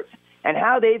Jalen Hurts. And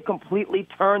how they've completely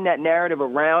turned that narrative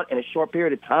around in a short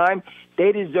period of time,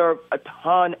 they deserve a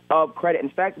ton of credit.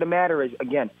 In fact, the matter is,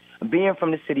 again, being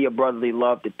from the city of brotherly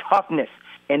love, the toughness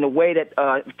and the way that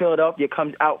Philadelphia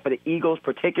comes out for the Eagles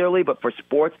particularly, but for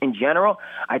sports in general,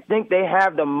 I think they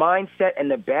have the mindset and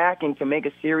the backing to make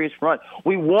a serious run.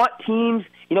 We want teams,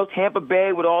 Tampa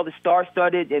Bay with all the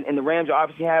star-studded, and the Rams are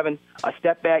obviously having a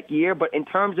step-back year, but in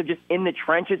terms of just in the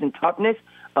trenches and toughness,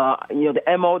 the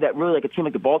MO that really like a team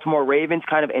like the Baltimore Ravens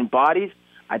kind of embodies,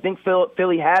 I think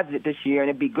Philly has it this year, and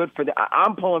it'd be good for them.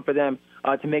 I'm pulling for them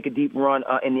to make a deep run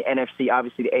in the NFC.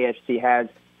 Obviously, the AFC has,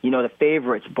 the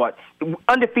favorites, but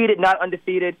undefeated, not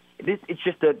undefeated. It's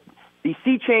just the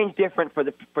sea change different for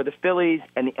the Phillies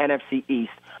and the NFC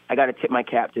East. I got to tip my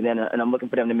cap to them, and I'm looking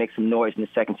for them to make some noise in the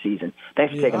second season.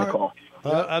 Thanks for taking the call.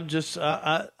 I'm just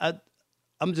not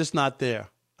there,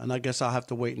 and I guess I'll have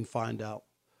to wait and find out.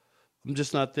 I'm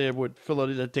just not there with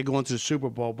Philly that they're going to the Super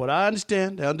Bowl. But I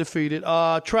understand. They're undefeated.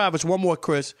 Travis, one more,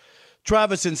 Chris.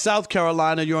 Travis in South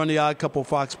Carolina, you're on the Odd Couple,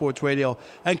 Fox Sports Radio.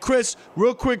 And, Chris,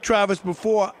 real quick, Travis,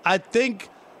 before, I think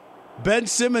Ben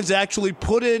Simmons actually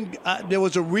put in, there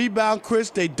was a rebound, Chris.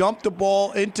 They dumped the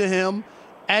ball into him,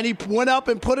 and he went up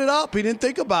and put it up. He didn't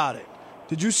think about it.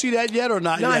 Did you see that yet or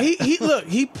not yet?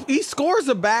 He scores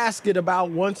a basket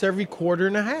about once every quarter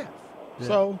and a half. Yeah.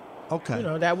 So, okay,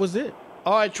 that was it.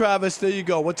 All right, Travis, there you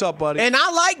go. What's up, buddy? And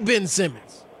I like Ben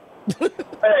Simmons. Hey,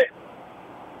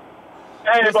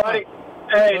 buddy.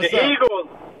 Hey, the Eagles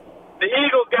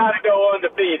got to go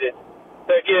undefeated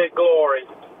to get glory.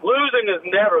 Losing is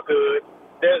never good.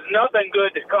 There's nothing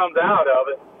good that comes out of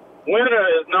it. Winner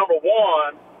is number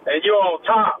one, and you're on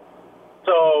top.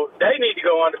 So they need to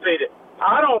go undefeated.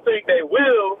 I don't think they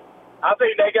will. I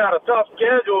think they got a tough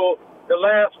schedule the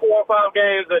last 4 or 5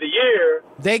 games of the year.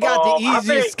 They got the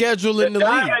easiest schedule in the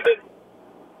league.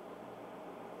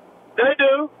 They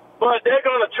do, but they're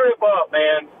going to trip up,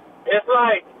 man. It's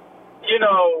like,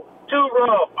 too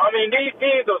rough. I mean, these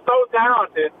teams are so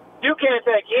talented. You can't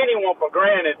take anyone for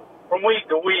granted from week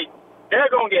to week. They're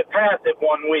going to get past it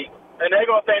one week, and they're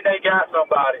going to think they got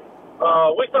somebody.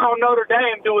 We saw Notre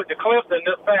Dame do it to Clemson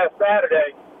this past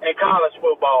Saturday in college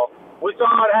football. We saw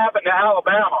it happen to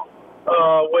Alabama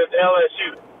with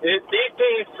LSU. These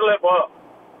teams slip up.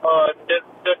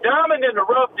 The diamond in the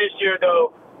rough this year,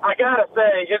 though, I got to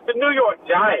say, it's the New York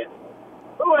Giants.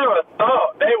 Whoever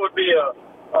thought they would be a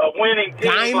winning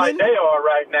team like they are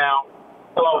right now?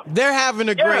 They're having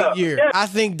a great year. Yeah. I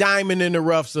think diamond in the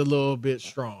rough's a little bit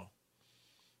strong.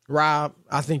 Rob,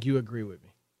 I think you agree with me.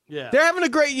 Yeah. They're having a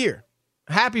great year.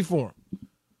 Happy for them.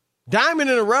 Diamond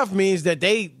in the rough means that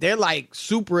they're like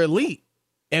super elite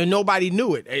and nobody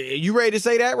knew it. You ready to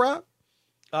say that, Rob?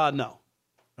 No.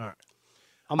 All right.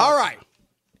 All right.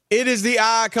 It is the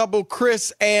Odd Couple,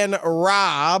 Chris and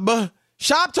Rob.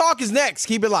 Shop Talk is next.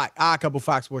 Keep it live. Odd Couple,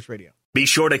 Fox Sports Radio. Be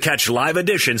sure to catch live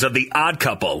editions of The Odd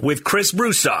Couple with Chris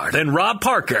Broussard and Rob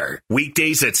Parker.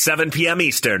 Weekdays at 7 p.m.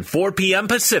 Eastern, 4 p.m.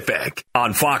 Pacific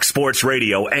on Fox Sports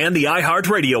Radio and the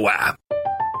iHeartRadio app.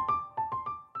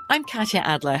 I'm Katya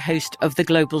Adler, host of The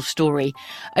Global Story.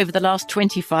 Over the last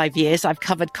 25 years, I've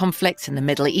covered conflicts in the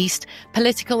Middle East,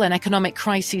 political and economic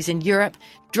crises in Europe,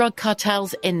 drug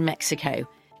cartels in Mexico.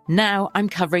 Now I'm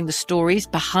covering the stories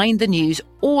behind the news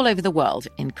all over the world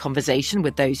in conversation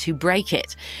with those who break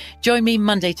it. Join me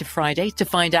Monday to Friday to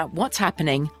find out what's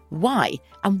happening, why,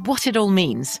 and what it all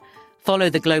means. Follow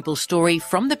The Global Story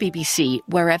from the BBC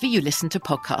wherever you listen to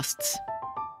podcasts.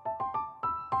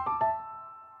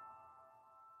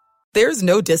 There's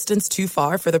no distance too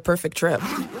far for the perfect trip.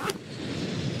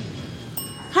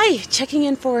 Hi, checking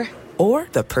in for... Or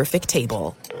the perfect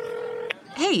table.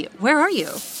 Hey, where are you?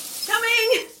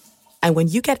 Coming! And when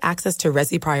you get access to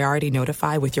Resi Priority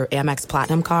Notify with your Amex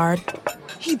Platinum card...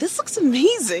 Hey, this looks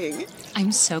amazing.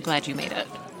 I'm so glad you made it.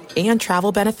 And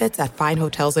travel benefits at fine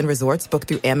hotels and resorts booked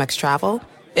through Amex Travel,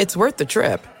 it's worth the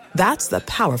trip. That's the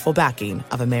powerful backing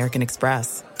of American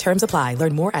Express. Terms apply.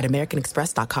 Learn more at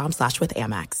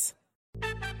americanexpress.com/withAmex.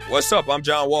 What's up? I'm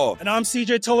John Wall. And I'm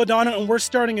CJ Toledano, and we're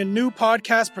starting a new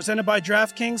podcast presented by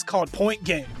DraftKings called Point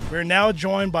Game. We're now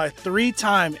joined by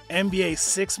 3-time NBA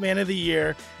Sixth Man of the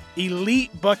Year,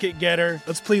 elite bucket getter.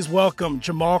 Let's please welcome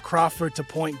Jamal Crawford to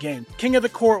Point Game. King of the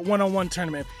Court one-on-one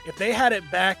tournament. If they had it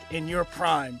back in your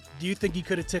prime, do you think you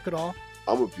could have took it all?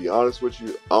 I'm going to be honest with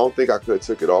you. I don't think I could have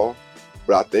took it all,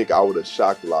 but I think I would have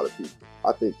shocked a lot of people.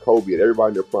 I think Kobe and everybody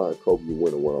in their prime, Kobe would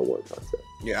win a one-on-one contest.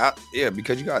 Yeah,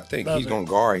 because you got to think he's going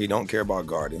to guard. He don't care about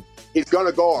guarding. He's going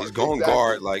to guard. He's going to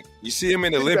guard. Like, you see him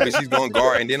in the Olympics, he's going to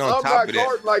guard. And then on top of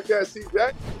that. Like that, see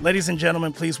that? Ladies and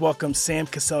gentlemen, please welcome Sam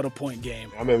Cassell to Point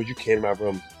Game. I remember you came out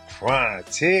from prime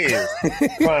 10.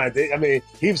 I mean,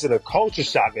 he was in a culture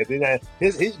shock. And then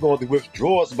he's going through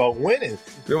withdrawals about winning.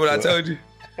 Remember what I told you?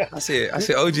 I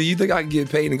said, OG, you think I can get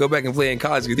paid and go back and play in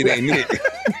college because it ain't it?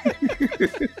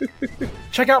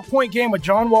 Check out Point Game with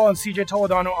John Wall and CJ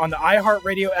Toledano on the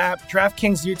iHeartRadio app,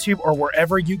 DraftKings YouTube, or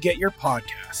wherever you get your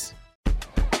podcasts.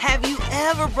 Have you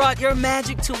ever brought your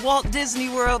magic to Walt Disney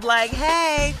World like,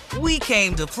 hey, we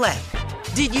came to play?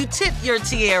 Did you tip your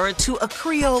tiara to a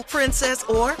Creole princess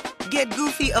or get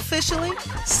goofy officially?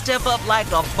 Step up like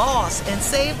a boss and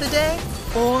save the day?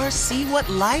 Or see what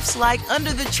life's like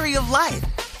under the tree of life?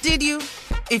 Did you?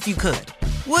 If you could.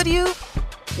 Would you?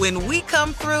 When we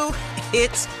come through,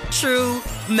 it's true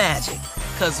magic.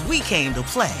 'Cause we came to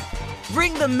play.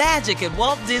 Bring the magic at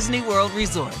Walt Disney World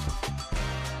Resort.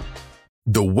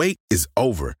 The wait is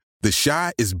over. The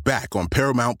Chi is back on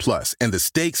Paramount Plus, and the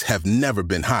stakes have never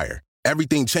been higher.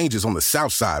 Everything changes on the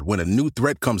South Side when a new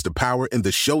threat comes to power in the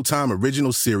Showtime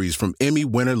original series from Emmy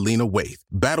winner Lena Waithe.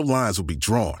 Battle lines will be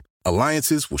drawn,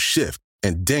 alliances will shift,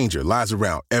 and danger lies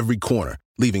around every corner,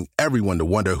 leaving everyone to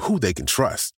wonder who they can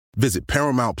trust. Visit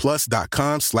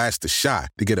ParamountPlus.com/TheShot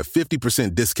to get a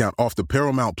 50% discount off the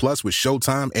Paramount Plus with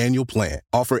Showtime annual plan.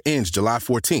 Offer ends July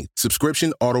 14th.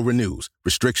 Subscription auto-renews.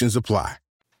 Restrictions apply.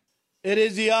 It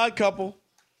is The Odd Couple.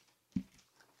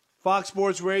 Fox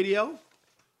Sports Radio.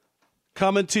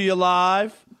 Coming to you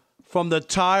live from the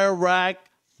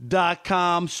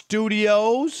TireRack.com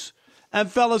studios. And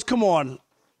fellas, come on.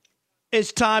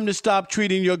 It's time to stop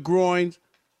treating your groins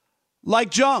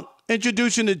like junk.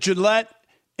 Introducing the Gillette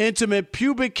Intimate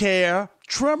Pubic Hair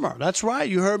Trimmer. That's right.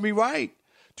 You heard me right.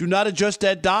 Do not adjust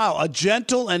that dial. A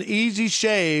gentle and easy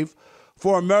shave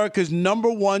for America's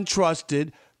 #1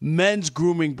 trusted men's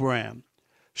grooming brand.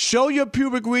 Show your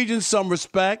pubic region some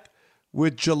respect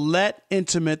with Gillette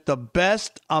Intimate, the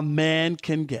best a man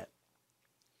can get.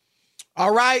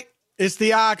 All right. It's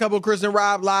The Odd Couple, Chris and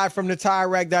Rob, live from the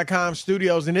TireRack.com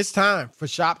studios, and it's time for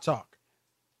Shop Talk.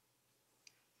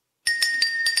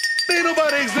 Ain't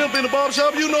nobody exempt in the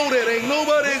barbershop. You know that. Ain't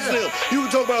nobody exempt. You can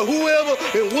talk about whoever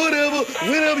and whatever,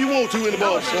 whenever you want to in the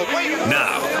barbershop.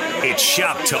 Now, it's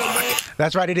Shop Talk.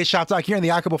 That's right. It is Shop Talk here in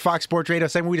the Odd Couple Fox Sports Radio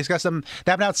segment. We discuss something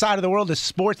that happened outside of the world of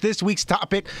sports. This week's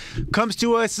topic comes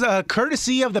to us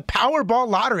courtesy of the Powerball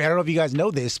lottery. I don't know if you guys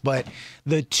know this, but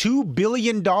the $2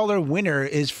 billion winner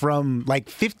is from like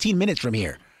 15 minutes from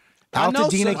here.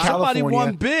 Altadena, California. Somebody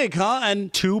won big, huh?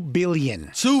 And $2 billion.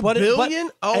 $2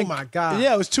 billion? Oh my God!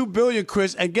 Yeah, it was $2 billion,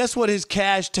 Chris. And guess what his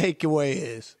cash takeaway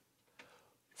is?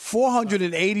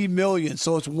 $480 million.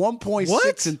 So it's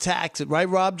 1.6 in taxes, right,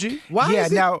 Rob G?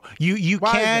 Now you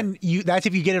can that's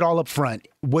if you get it all up front.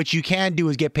 What you can do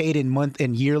is get paid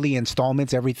in yearly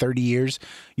installments every 30 years.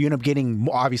 You end up getting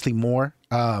obviously more.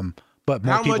 But more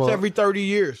how much every 30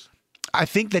 years? I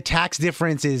think the tax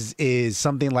difference is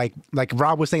something like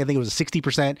Rob was saying. I think it was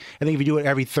 60%. I think if you do it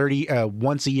every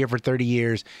once a year for 30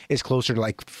 years, it's closer to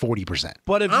like 40%.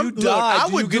 But if you die, I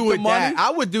would do it that.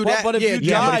 I would do that. But if you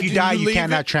die, you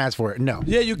cannot transfer it. No.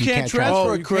 Yeah, you can't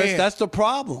transfer it, Chris. That's the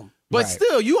problem. But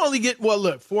still, you only get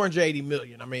 $480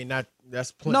 million. I mean,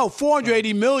 that's plenty. No,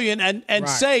 $480 million, and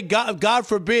say God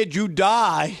forbid you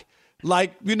die.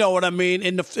 Like, you know what I mean,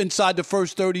 inside the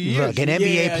first 30 years. Look, an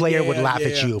NBA player would laugh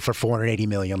at you for $480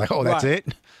 million. Like, oh, that's it?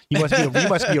 You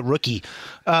must be a rookie.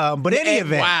 But in any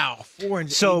event, wow.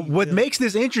 So what makes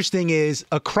this interesting is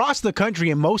across the country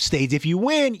in most states, if you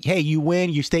win, hey,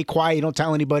 you stay quiet, you don't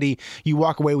tell anybody, you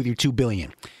walk away with your $2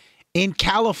 billion. In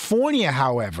California,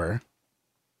 however,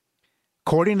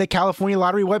 according to the California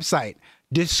Lottery website,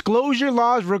 disclosure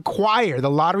laws require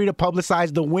the lottery to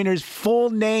publicize the winner's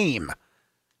full name.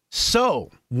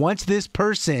 So, once this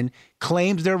person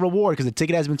claims their reward, because the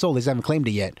ticket has been sold, they just haven't claimed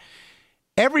it yet,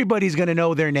 everybody's going to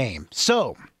know their name.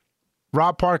 So,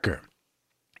 Rob Parker,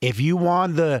 if you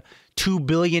won the $2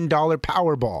 billion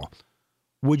Powerball,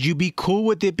 would you be cool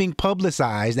with it being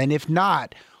publicized? And if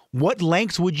not, what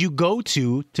lengths would you go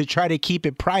to try to keep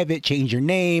it private, change your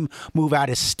name, move out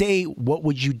of state? What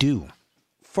would you do?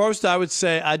 First, I would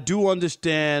say I do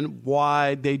understand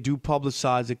why they do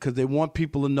publicize it, because they want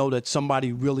people to know that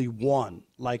somebody really won.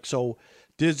 Like, so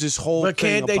there's this whole thing. But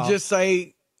can't they just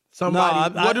say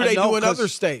somebody? What do they do in other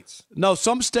states? No,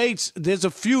 some states, there's a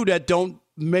few that don't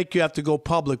make you have to go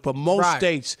public, but most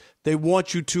states, they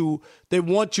want you to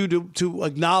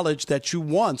acknowledge that you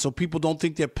won, so people don't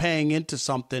think they're paying into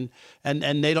something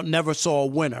and they never saw a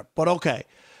winner. But okay,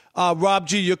 Rob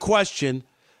G, your question.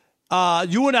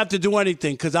 You wouldn't have to do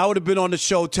anything, because I would have been on the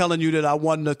show telling you that I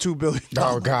won the $2 billion.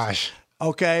 Oh, gosh.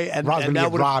 Okay. And Rob's going to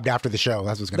get robbed after the show.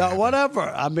 That's what's going to happen. Whatever.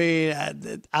 I mean,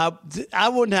 I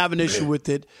wouldn't have an issue with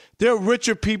it. There are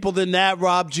richer people than that,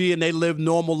 Rob G, and they live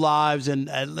normal lives and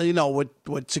you know,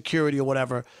 with security or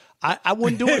whatever. I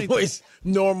wouldn't do anything.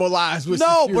 Normal lives with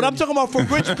security. But I'm talking about for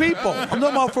rich people. I'm talking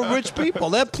about for rich people.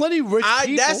 There are plenty of rich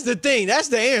people. That's the thing. That's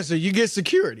the answer. You get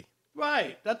security.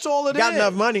 Right. That's all it is. Got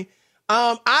enough money.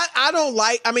 I don't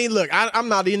like, I mean, look, I'm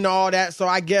not into all that. So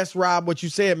I guess, Rob, what you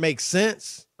said makes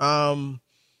sense.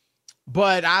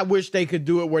 But I wish they could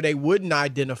do it where they wouldn't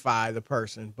identify the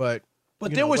person. But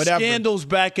there were scandals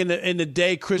back in the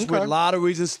day, Chris, with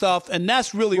lotteries and stuff. And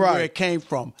that's really where it came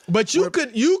from. But you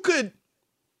could,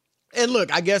 and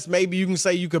look, I guess maybe you can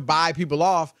say you could buy people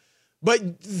off,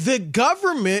 but the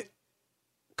government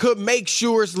could make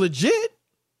sure it's legit.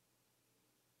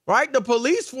 Right? The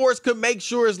police force could make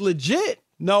sure it's legit.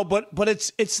 No, but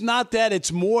it's not that.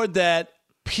 It's more that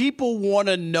people want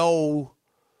to know,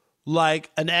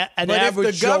 like an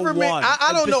average Joe won.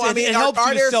 I don't know. I mean, are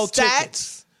there stats?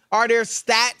 Tickets. Are there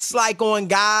stats like on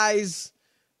guys,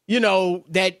 you know,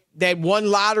 that won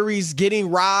lotteries getting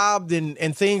robbed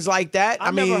and things like that?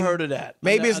 I've never heard of that.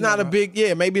 Maybe it's not a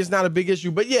big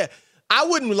issue. But yeah, I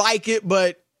wouldn't like it,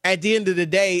 but at the end of the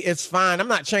day, it's fine. I'm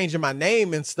not changing my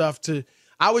name and stuff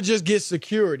I would just get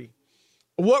security.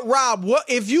 Rob,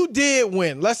 if you did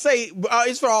win, let's say,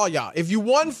 it's for all y'all. If you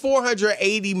won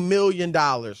 $480 million,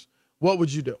 what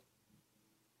would you do?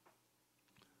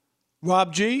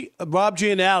 Rob G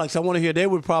and Alex, I want to hear, they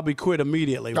would probably quit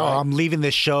immediately, right? Oh, I'm leaving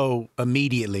this show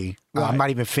immediately. Right. I'm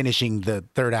not even finishing the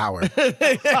third hour. And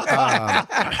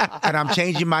I'm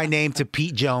changing my name to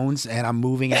Pete Jones, and I'm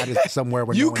moving out of somewhere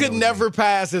where you could never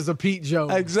pass as a Pete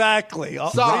Jones. Exactly.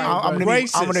 Sorry, I'm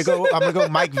gonna go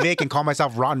Mike Vick and call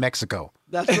myself Ron Mexico.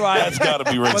 That's right. That's got to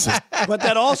be racist. But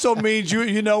that also means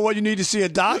you know what, you need to see a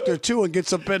doctor too and get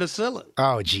some penicillin.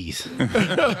 Oh, geez.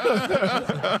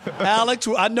 Alex,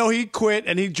 I know he quit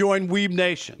and he joined Weeb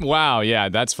Nation. Wow, yeah,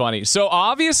 that's funny. So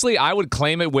obviously I would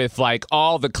claim it with like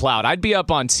all the clout. I'd be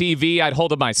up on TV. I'd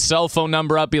hold up my cell phone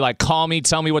number up, be like, call me,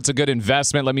 tell me what's a good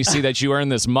investment. Let me see that you earn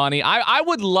this money. I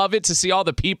would love it to see all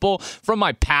the people from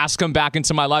my past come back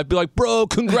into my life, be like, bro,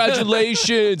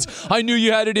 congratulations. I knew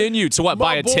you had it in you. To what,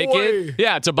 buy a ticket?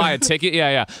 Yeah, to buy a ticket.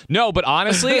 Yeah. No, but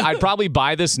honestly, I'd probably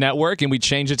buy this network and we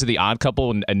change it to the Odd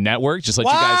Couple network. Just let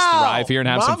you guys thrive here and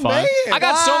have some fun. I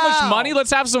got so much money.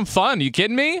 Let's have some fun. You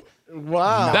kidding me?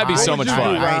 Wow. That'd be so much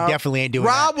fun. I definitely ain't doing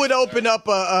Rob would open up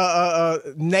a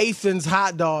Nathan's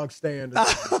hot dog stand.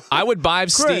 I would buy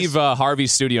Steve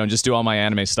Harvey's studio and just do all my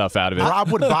anime stuff out of it.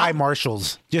 Rob would buy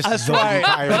Marshalls. That's right.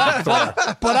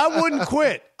 But I wouldn't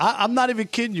quit. I'm not even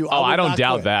kidding you. I don't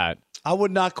doubt that. I would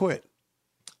not quit.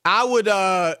 I would.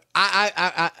 I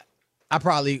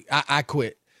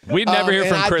quit. We'd never hear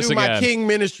from Chris again. I do again.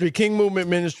 my King Movement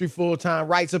ministry full time,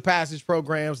 rites of passage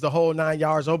programs, the whole 9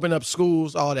 yards, open up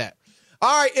schools, all that.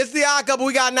 All right, it's the Odd Couple.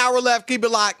 We got an hour left. Keep it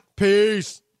locked.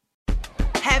 Peace.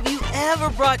 Have you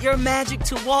ever brought your magic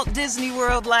to Walt Disney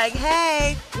World like,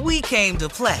 hey, we came to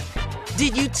play?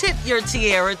 Did you tip your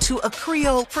tiara to a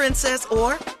Creole princess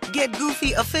or get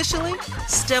goofy officially?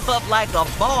 Step up like a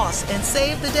boss and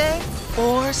save the day?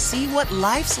 Or see what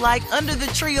life's like under the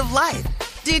tree of life?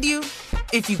 Did you?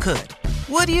 If you could.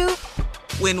 Would you?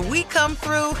 When we come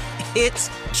through, it's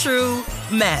true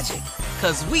magic.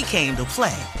 'Cause we came to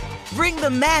play. Bring the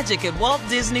magic at Walt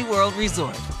Disney World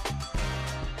Resort.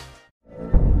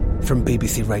 From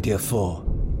BBC Radio 4,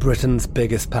 Britain's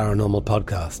biggest paranormal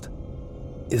podcast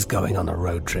is going on a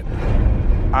road trip.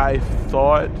 I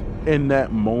thought in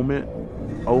that moment,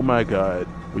 oh my God,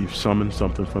 we've summoned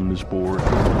something from this board.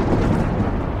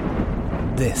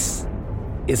 This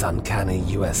is Uncanny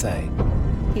USA.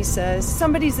 He says,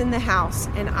 somebody's in the house,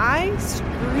 and I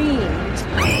screamed.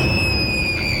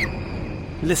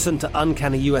 Listen to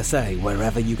Uncanny USA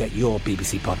wherever you get your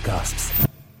BBC podcasts,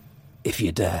 if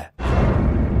you dare.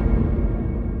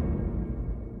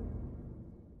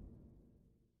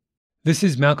 This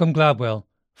is Malcolm Gladwell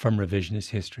from Revisionist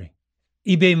History.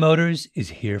 eBay Motors is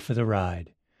here for the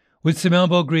ride. With some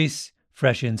elbow grease,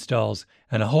 fresh installs,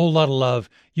 and a whole lot of love,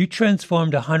 you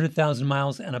transformed 100,000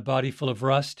 miles and a body full of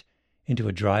rust into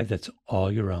a drive that's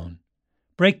all your own.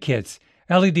 Brake kits,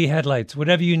 LED headlights,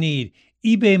 whatever you need,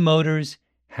 eBay Motors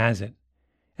has it.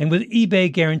 And with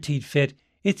eBay Guaranteed Fit,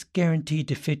 it's guaranteed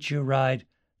to fit your ride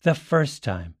the first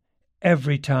time,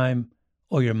 every time,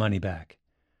 or your money back.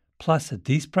 Plus, at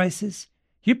these prices,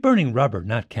 you're burning rubber,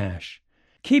 not cash.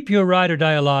 Keep your ride or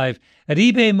die alive at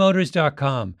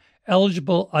ebaymotors.com.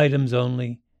 Eligible items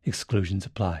only. Exclusions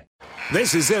apply.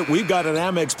 This is it. We've got an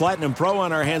Amex Platinum Pro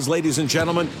on our hands, ladies and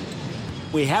gentlemen.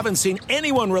 We haven't seen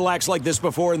anyone relax like this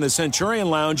before in the Centurion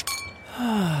Lounge.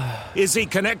 Is he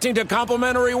connecting to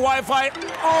complimentary Wi-Fi?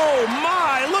 Oh,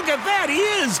 my. Look at that. He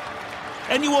is.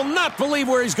 And you will not believe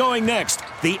where he's going next.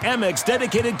 The Amex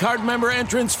dedicated card member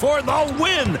entrance for the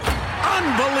win.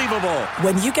 Unbelievable.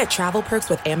 When you get travel perks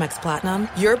with Amex Platinum,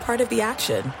 you're part of the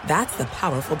action. That's the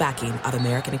powerful backing of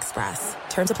American Express.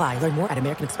 Terms apply. Learn more at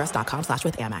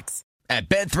americanexpress.com/withAmex. At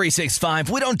Bet365,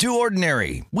 we don't do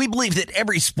ordinary. We believe that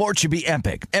every sport should be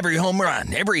epic. Every home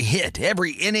run, every hit,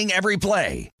 every inning, every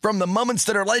play. From the moments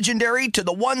that are legendary to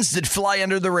the ones that fly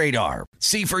under the radar.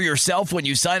 See for yourself when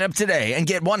you sign up today and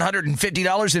get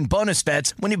 $150 in bonus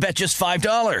bets when you bet just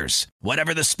 $5.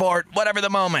 Whatever the sport, whatever the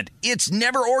moment, it's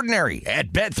never ordinary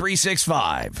at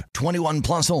Bet365. 21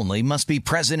 plus only. Must be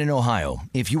present in Ohio.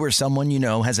 If you or someone you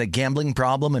know has a gambling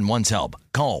problem and wants help,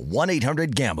 call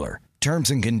 1-800-GAMBLER.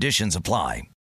 Terms and conditions apply.